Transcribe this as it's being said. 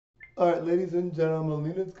Alright, ladies and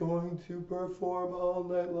gentlemen, Milena's going to perform all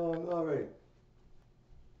night long. Alright.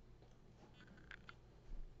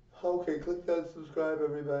 Okay, click that subscribe,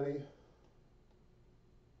 everybody.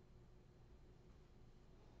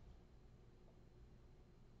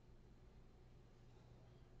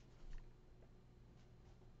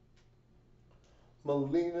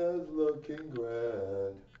 Mileena's looking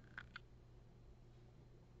grand.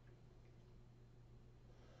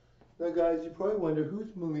 Now, guys, you probably wonder who's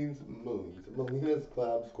Mileena's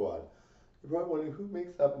Glam Squad. You're probably wondering who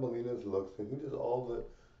makes up Mileena's looks and who does all the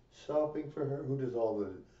shopping for her, who does all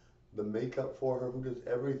the makeup for her, who does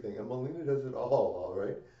everything. And Mileena does it all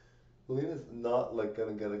right? Mileena's not like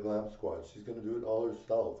gonna get a Glam Squad. She's gonna do it all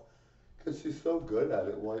herself because she's so good at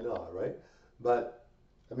it. Why not, right? But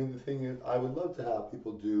I mean, the thing is, I would love to have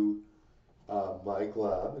people do my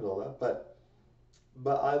glam and all that, but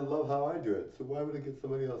I love how I do it. So why would I get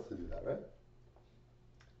somebody else to do that, right?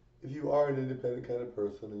 If you are an independent kind of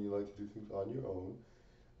person and you like to do things on your own,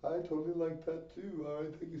 I totally like that too. All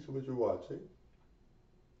right, thank you so much for watching.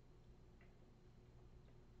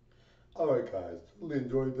 All right, guys, totally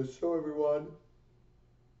enjoyed the show, everyone.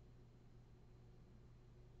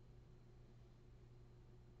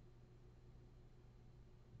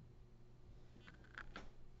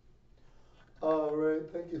 All right,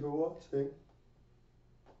 thank you for watching.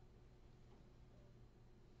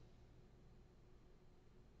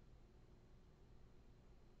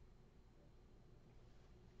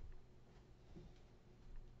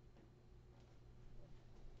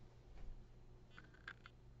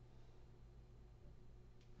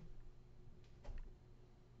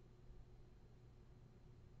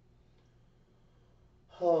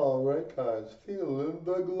 All right, guys, feeling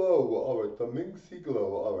the glow. All right, the minxy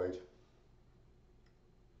glow. All right.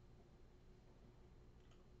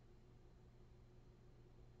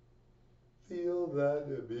 Feel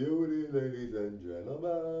that beauty, ladies and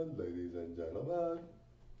gentlemen, ladies and gentlemen.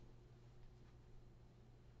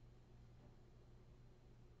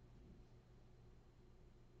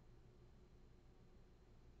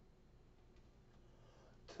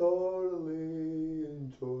 Totally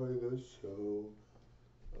enjoy the show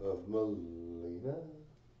of Mileena,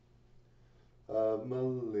 of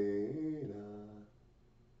Mileena.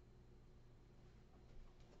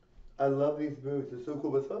 I love these boots. They're so cool,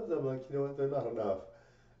 but sometimes I'm like, you know what? They're not enough.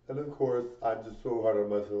 And of course, I'm just so hard on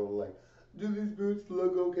myself. I'm like, do these boots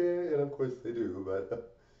look okay? And of course they do,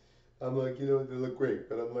 but I'm like, you know, they look great.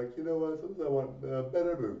 But I'm like, you know what? Sometimes I want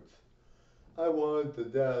better boots. I want the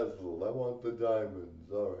dazzle. I want the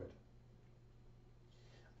diamonds. All right.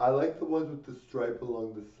 I like the ones with the stripe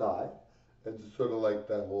along the side, and just sort of like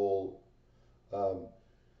um,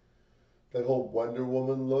 that whole Wonder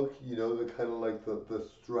Woman look. You know, the kind of like the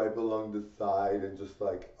stripe along the side and just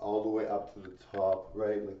like all the way up to the top,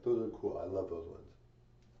 right? Like those are cool. I love those ones.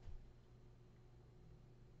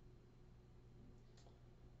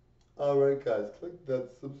 All right, guys, click that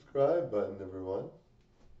subscribe button, everyone.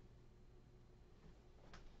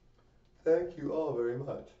 Thank you all very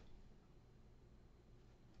much.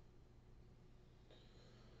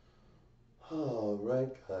 All right,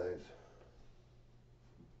 guys.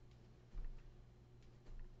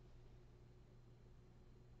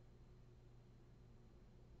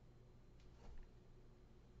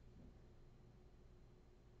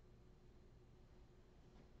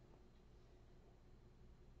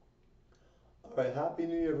 All right, Happy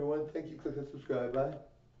New Year, everyone. Thank you. Click the subscribe button.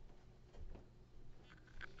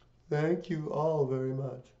 Thank you all very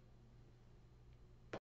much.